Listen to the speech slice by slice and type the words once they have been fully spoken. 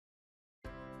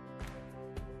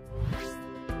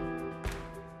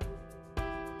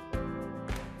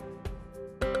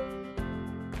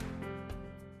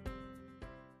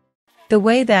The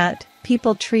way that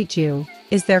people treat you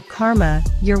is their karma,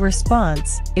 your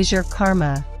response is your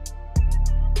karma.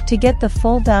 To get the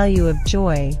full value of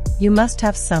joy, you must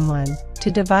have someone to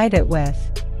divide it with.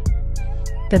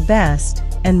 The best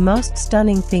and most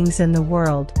stunning things in the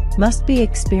world must be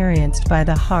experienced by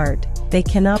the heart, they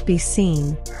cannot be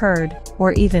seen, heard,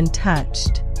 or even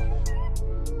touched.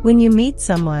 When you meet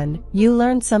someone, you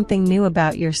learn something new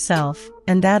about yourself,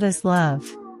 and that is love.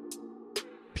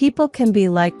 People can be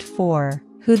liked for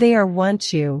who they are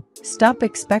once you stop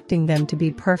expecting them to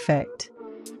be perfect.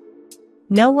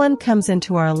 No one comes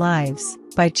into our lives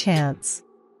by chance.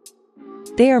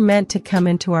 They are meant to come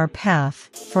into our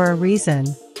path for a reason.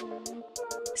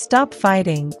 Stop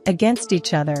fighting against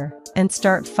each other and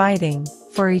start fighting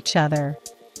for each other.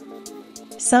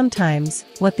 Sometimes,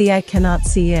 what the eye cannot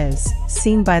see is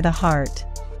seen by the heart.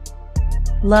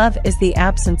 Love is the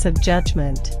absence of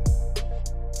judgment.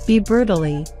 Be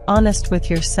brutally honest with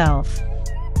yourself.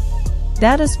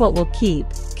 That is what will keep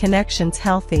connections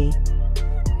healthy.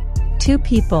 Two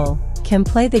people can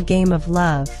play the game of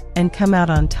love and come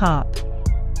out on top.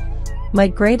 My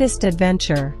greatest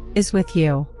adventure is with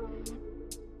you.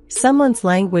 Someone's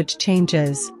language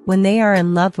changes when they are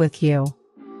in love with you.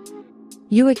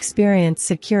 You experience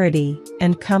security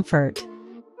and comfort.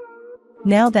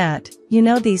 Now that you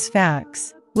know these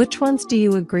facts, which ones do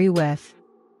you agree with?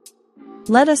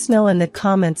 Let us know in the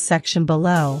comments section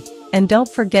below, and don't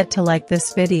forget to like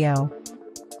this video.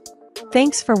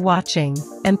 Thanks for watching,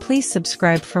 and please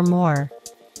subscribe for more.